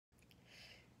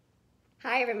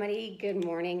Hi, everybody. Good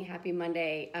morning. Happy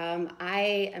Monday.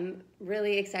 I am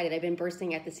really excited. I've been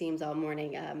bursting at the seams all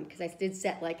morning because I did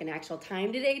set like an actual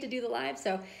time today to do the live.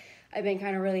 So I've been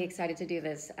kind of really excited to do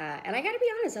this. And I got to be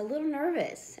honest, a little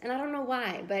nervous. And I don't know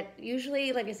why. But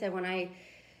usually, like I said, if I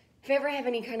ever have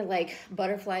any kind of like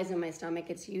butterflies in my stomach,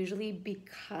 it's usually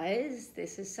because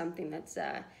this is something that's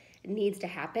needs to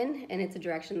happen and it's a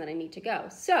direction that I need to go.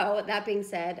 So that being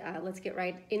said, let's get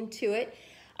right into it.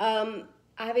 Um,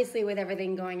 Obviously, with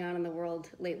everything going on in the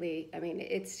world lately, I mean,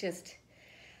 it's just,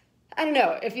 I don't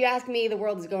know. If you ask me, the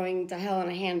world is going to hell in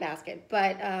a handbasket.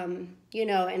 But, and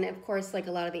of course, like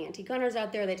a lot of the anti gunners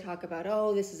out there, they talk about,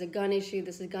 oh, this is a gun issue,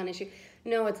 this is a gun issue.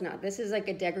 No, it's not. This is like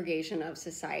a degradation of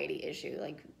society issue.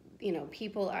 Like,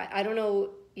 people, I don't know,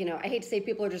 I hate to say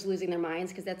people are just losing their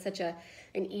minds because that's such an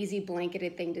easy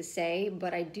blanketed thing to say.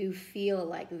 But I do feel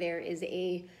like there is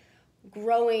a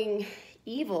growing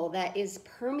evil that is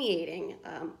permeating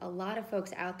a lot of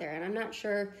folks out there, and I'm not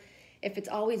sure if it's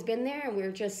always been there and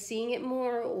we're just seeing it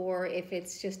more, or if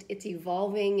it's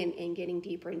evolving and getting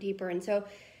deeper and deeper. And so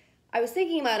I was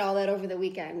thinking about all that over the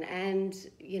weekend, and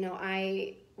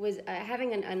I was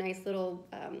having a nice little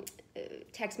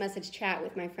text message chat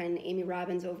with my friend Amy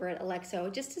Robbins over at Alexo,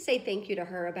 just to say thank you to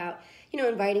her about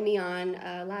inviting me on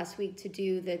last week to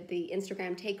do the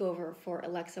Instagram takeover for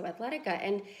Alexo Athletica,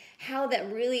 and how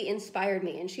that really inspired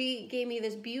me. And she gave me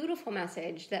this beautiful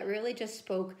message that really just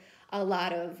spoke a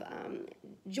lot of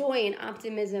joy and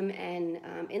optimism and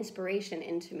inspiration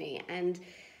into me. And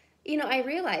I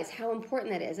realize how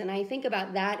important that is. And I think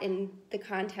about that in the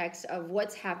context of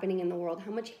what's happening in the world,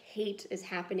 how much hate is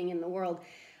happening in the world.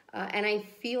 And I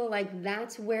feel like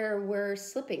that's where we're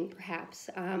slipping, perhaps.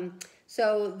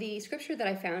 So the scripture that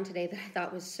I found today that I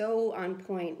thought was so on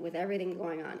point with everything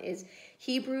going on is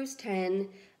Hebrews 10,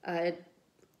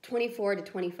 24 to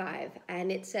 25.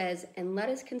 And it says, "And let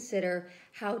us consider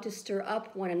how to stir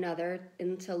up one another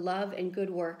into love and good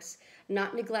works,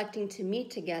 not neglecting to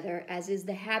meet together, as is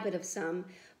the habit of some,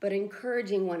 but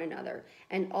encouraging one another,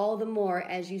 and all the more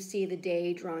as you see the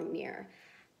day drawing near."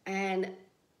 And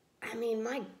I mean,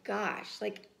 my gosh,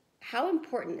 like, how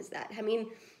important is that? I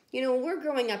mean, when we're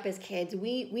growing up as kids,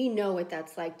 we know what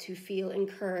that's like to feel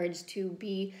encouraged, to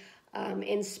be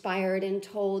inspired and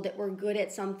told that we're good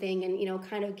at something, and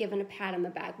kind of given a pat on the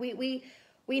back. We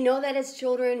know that as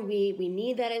children. We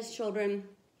need that as children,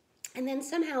 and then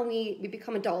somehow we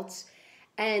become adults,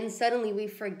 and suddenly we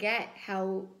forget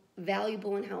how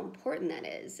valuable and how important that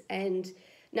is. And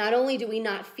not only do we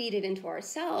not feed it into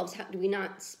ourselves, how do we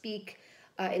not speak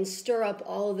and stir up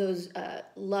all of those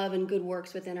love and good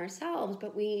works within ourselves,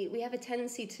 but we have a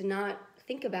tendency to not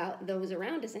think about those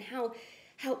around us, and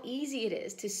how easy it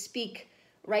is to speak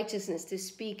righteousness, to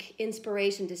speak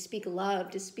inspiration, to speak love,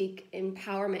 to speak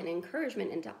empowerment and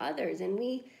encouragement into others. And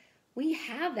we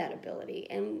have that ability,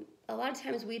 and a lot of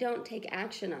times we don't take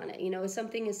action on it.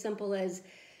 Something as simple as,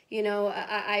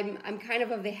 I'm kind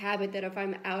of the habit that if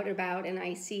I'm out about and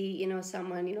I see,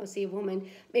 someone, see a woman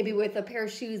maybe with a pair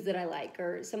of shoes that I like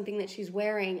or something that she's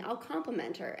wearing, I'll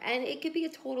compliment her. And it could be a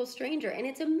total stranger. And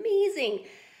it's amazing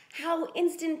how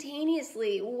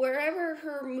instantaneously, wherever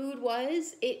her mood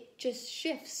was, it just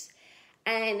shifts.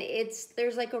 And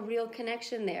there's like a real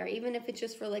connection there, even if it's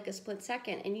just for like a split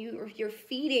second. And you're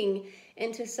feeding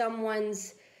into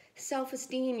someone's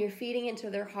self-esteem, you're feeding into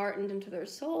their heart and into their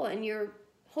soul, and you're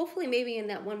hopefully maybe in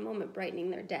that one moment brightening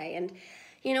their day. And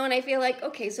and I feel like,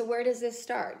 okay, so where does this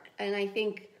start? And I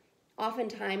think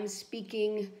oftentimes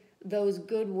speaking those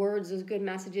good words, those good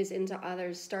messages into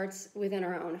others starts within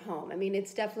our own home. I mean,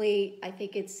 it's definitely, I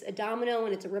think it's a domino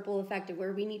and it's a ripple effect of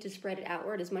where we need to spread it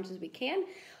outward as much as we can.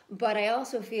 But I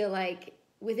also feel like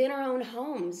within our own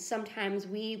homes, sometimes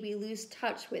we lose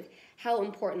touch with how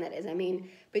important that is. I mean,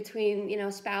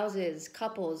 between, spouses,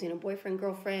 couples, boyfriend,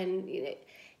 girlfriend,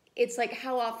 it's like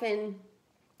how often,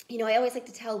 I always like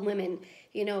to tell women,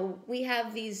 we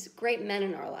have these great men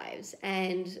in our lives,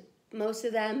 and most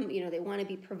of them, they want to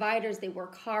be providers, they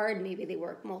work hard, maybe they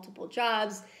work multiple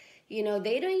jobs, they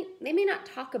may not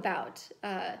talk about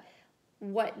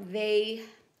the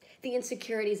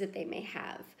insecurities that they may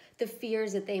have, the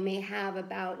fears that they may have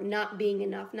about not being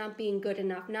enough, not being good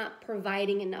enough, not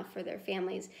providing enough for their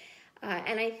families.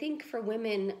 And I think for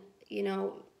women,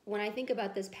 when I think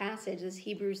about this passage, this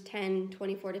Hebrews 10,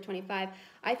 24 to 25,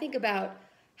 I think about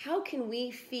how can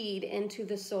we feed into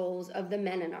the souls of the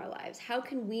men in our lives? How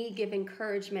can we give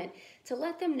encouragement to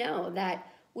let them know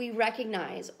that we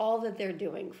recognize all that they're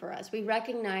doing for us? We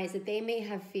recognize that they may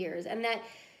have fears, and that,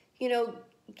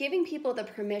 giving people the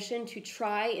permission to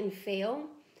try and fail,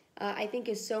 I think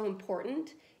is so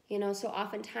important. So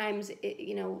oftentimes,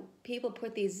 people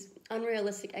put these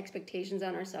unrealistic expectations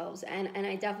on ourselves. And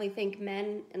I definitely think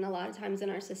men, and a lot of times in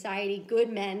our society,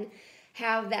 good men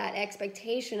have that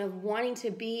expectation of wanting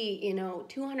to be,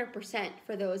 200%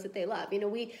 for those that they love.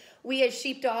 We as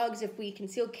sheepdogs, if we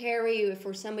conceal carry, if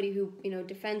we're somebody who,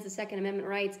 defends the Second Amendment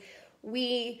rights,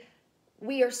 we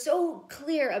are so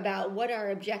clear about what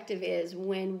our objective is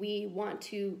when we want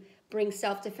to bring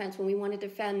self-defense, when we want to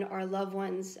defend our loved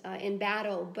ones in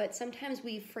battle. But sometimes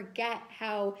we forget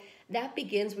how that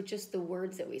begins with just the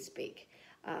words that we speak.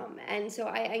 And so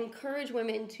I encourage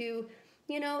women to,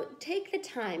 take the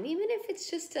time, even if it's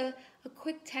just a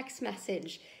quick text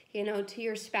message, to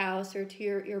your spouse or to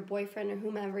your boyfriend or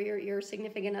whomever, your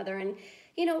significant other, and,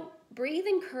 breathe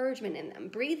encouragement in them.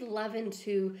 Breathe love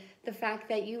into the fact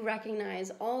that you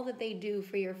recognize all that they do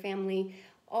for your family,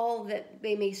 all that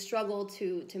they may struggle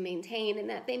to maintain, and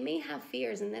that they may have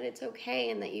fears, and that it's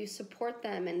okay, and that you support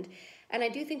them. And I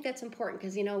do think that's important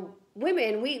because,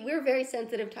 women, we're very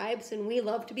sensitive types, and we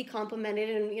love to be complimented,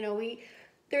 and,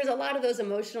 there's a lot of those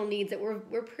emotional needs that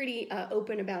we're pretty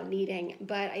open about needing.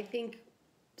 But I think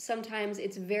sometimes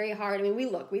it's very hard. I mean,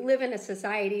 we live in a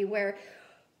society where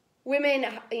women,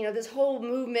 this whole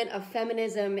movement of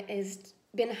feminism has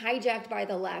been hijacked by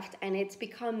the left, and it's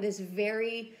become this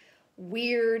very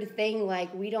weird thing,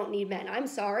 like, we don't need men. I'm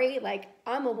sorry, like,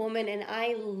 I'm a woman and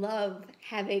I love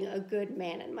having a good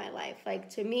man in my life. Like,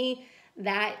 to me,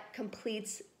 that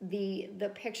completes the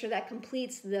picture, that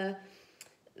completes the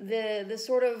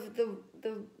sort of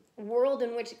the world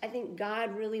in which I think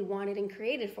God really wanted and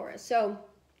created for us. So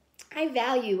I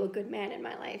value a good man in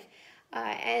my life.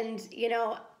 And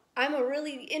I'm a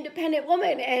really independent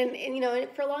woman, and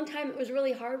for a long time it was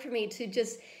really hard for me to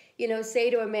just say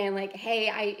to a man, like, hey,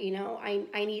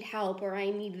 I need help, or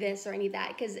I need this, or I need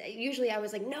that, because usually I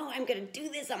was like, no, I'm gonna do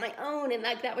this on my own. And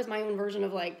that was my own version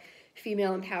of like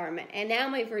female empowerment. And now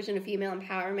my version of female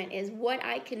empowerment is what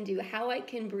I can do, how I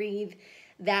can breathe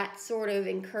that sort of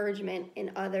encouragement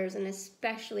in others, and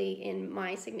especially in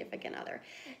my significant other.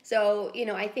 So,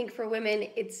 I think for women,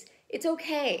 it's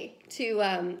okay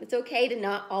to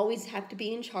not always have to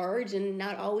be in charge, and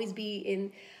not always be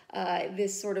in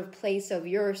this sort of place of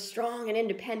you're strong and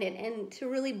independent, and to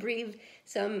really breathe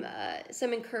some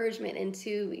encouragement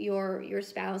into your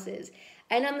spouses.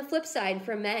 And on the flip side,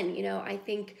 for men, I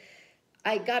think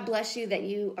God bless you that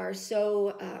you are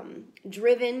so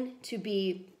driven to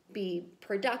be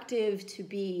productive, to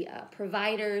be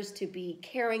providers, to be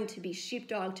caring, to be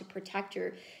sheepdog, to protect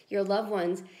your loved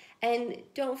ones. And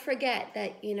don't forget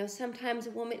that, sometimes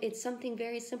a woman, it's something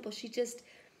very simple.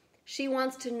 She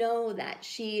wants to know that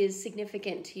she is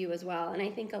significant to you as well. And I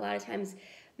think a lot of times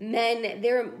men,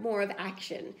 they're more of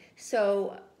action.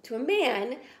 So to a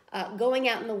man, going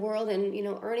out in the world and,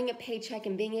 earning a paycheck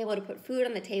and being able to put food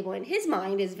on the table, in his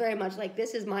mind is very much like,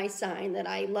 this is my sign that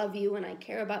I love you and I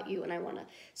care about you and I want to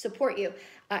support you.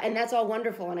 And that's all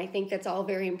wonderful. And I think that's all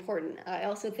very important. I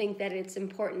also think that it's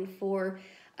important for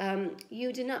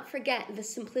you to not forget the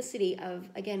simplicity of,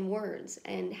 again, words,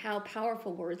 and how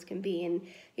powerful words can be. And,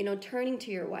 turning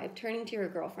to your wife, turning to your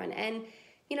girlfriend, and,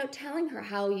 telling her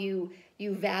how you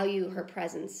value her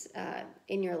presence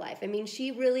in your life. I mean,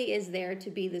 she really is there to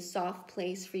be the soft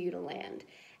place for you to land.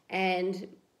 And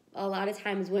a lot of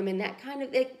times women,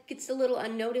 it gets a little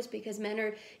unnoticed because men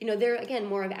are, they're, again,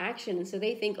 more of action. And so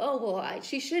they think, oh, well,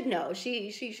 she should know.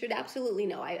 She should absolutely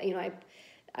know.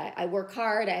 I work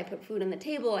hard. I put food on the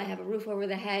table. I have a roof over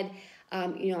the head.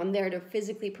 I'm there to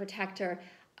physically protect her.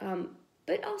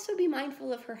 But also be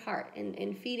mindful of her heart,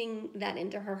 and feeding that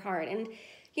into her heart. And,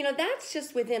 that's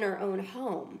just within our own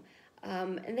home.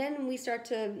 And then we start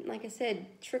to, like I said,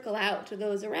 trickle out to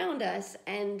those around us,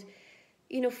 and,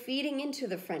 feeding into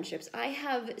the friendships. I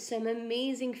have some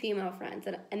amazing female friends,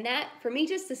 and that, for me,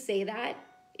 just to say that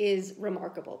is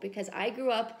remarkable, because I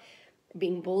grew up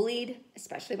being bullied,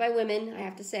 especially by women, I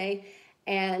have to say,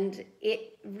 and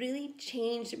it really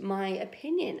changed my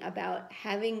opinion about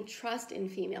having trust in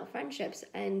female friendships.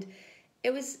 And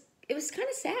it was kind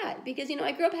of sad, because,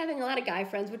 I grew up having a lot of guy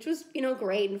friends, which was,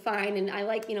 great and fine. And I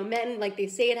like, men, like, they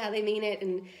say it how they mean it,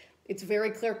 and it's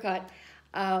very clear cut.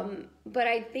 But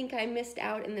I think I missed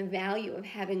out in the value of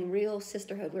having real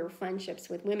sisterhood, real friendships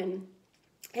with women.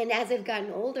 And as I've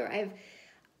gotten older, I've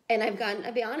gotten,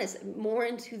 I'll be honest, more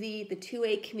into the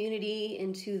 2A community,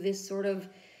 into this sort of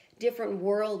different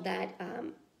world that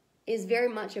is very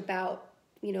much about,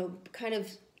 kind of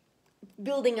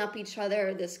building up each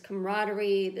other, this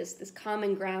camaraderie, this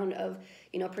common ground of,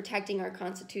 protecting our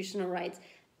constitutional rights.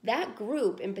 That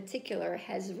group in particular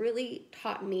has really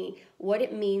taught me what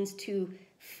it means to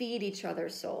feed each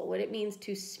other's soul, what it means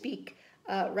to speak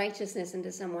righteousness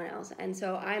into someone else. And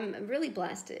so I'm really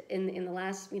blessed in the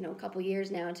last couple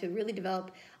years now to really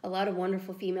develop a lot of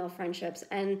wonderful female friendships.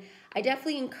 And I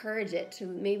definitely encourage it to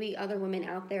maybe other women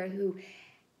out there who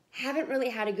haven't really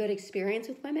had a good experience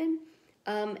with women.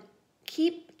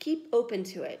 Keep open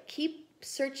to it. Keep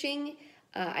searching.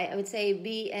 I would say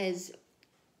be as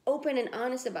open and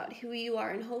honest about who you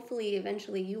are, and hopefully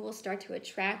eventually you will start to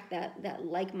attract that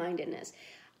like-mindedness.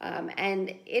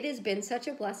 And it has been such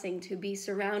a blessing to be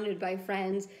surrounded by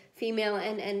friends, female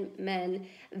and men,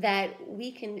 that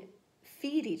we can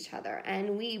feed each other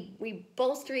and we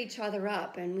bolster each other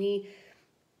up, and we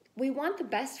want the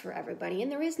best for everybody,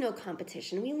 and there is no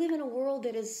competition. We live in a world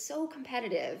that is so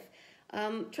competitive.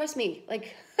 Trust me,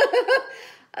 like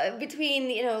between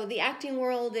the acting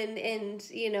world and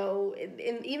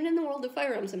even in the world of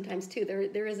firearms sometimes too,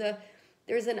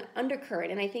 there's an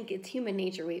undercurrent, and I think it's human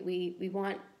nature.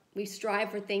 We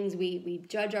strive for things. We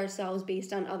judge ourselves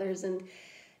based on others, and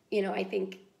I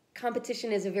think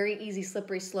competition is a very easy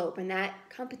slippery slope, and that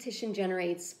competition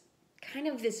generates kind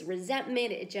of this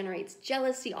resentment. It generates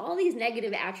jealousy, all these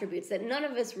negative attributes that none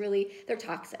of us really, they're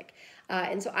toxic.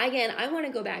 And so again, I want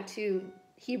to go back to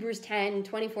Hebrews 10,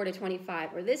 24 to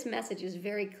 25, where this message is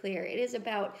very clear. It is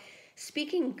about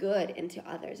speaking good into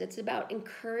others. It's about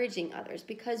encouraging others,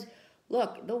 because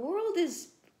look, the world is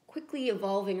quickly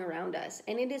evolving around us,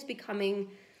 and it is becoming,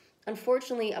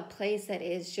 unfortunately, a place that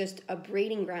is just a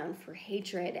breeding ground for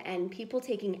hatred and people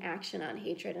taking action on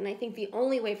hatred. And I think the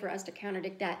only way for us to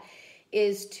counteract that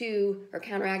is to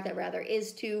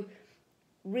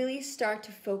really start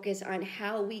to focus on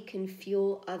how we can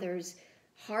fuel others'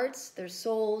 hearts, their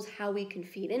souls, how we can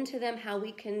feed into them, how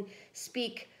we can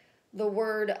speak the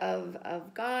word of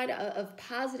God, of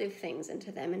positive things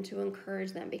into them, and to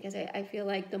encourage them. Because I feel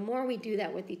like the more we do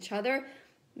that with each other,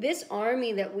 this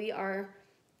army that we are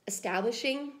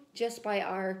establishing just by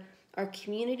our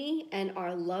community and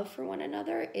our love for one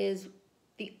another is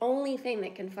the only thing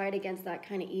that can fight against that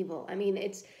kind of evil. I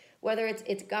mean, whether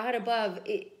it's God above,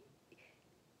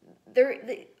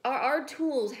 our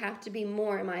tools have to be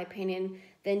more, in my opinion,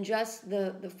 than just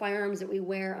the firearms that we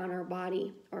wear on our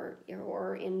body or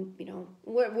in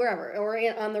wherever, or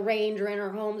on the range or in our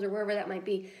homes or wherever that might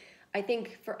be. I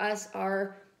think for us,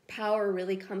 our power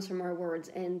really comes from our words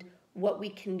and what we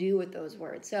can do with those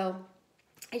words. So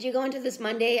as you go into this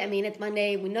Monday, I mean, it's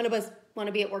Monday. None of us want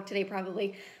to be at work today,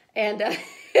 probably. And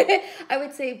I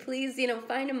would say, please,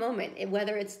 find a moment,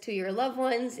 whether it's to your loved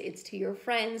ones, it's to your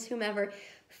friends, whomever,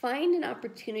 find an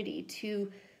opportunity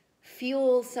to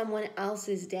fuel someone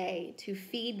else's day, to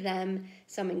feed them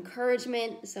some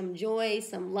encouragement, some joy,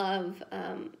 some love,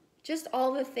 just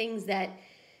all the things that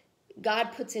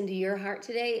God puts into your heart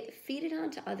today. Feed it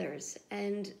on to others.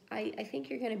 And I think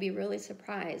you're going to be really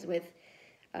surprised with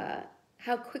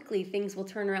how quickly things will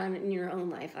turn around in your own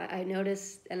life. I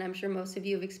notice, and I'm sure most of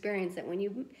you have experienced, that when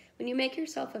you make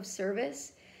yourself of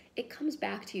service, it comes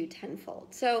back to you tenfold.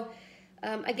 So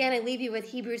again, I leave you with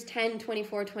Hebrews 10,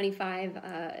 24, 25,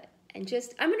 and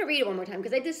I'm going to read it one more time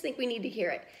because I just think we need to hear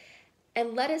it.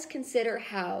 And let us consider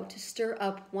how to stir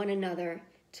up one another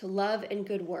to love and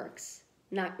good works,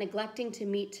 not neglecting to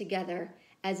meet together,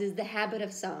 as is the habit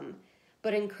of some,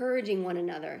 but encouraging one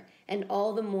another, and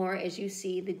all the more as you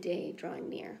see the day drawing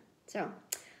near. So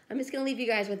I'm just going to leave you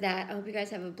guys with that. I hope you guys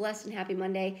have a blessed and happy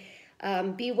Monday.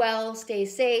 Be well, stay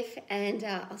safe, and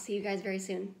I'll see you guys very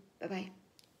soon. Bye-bye.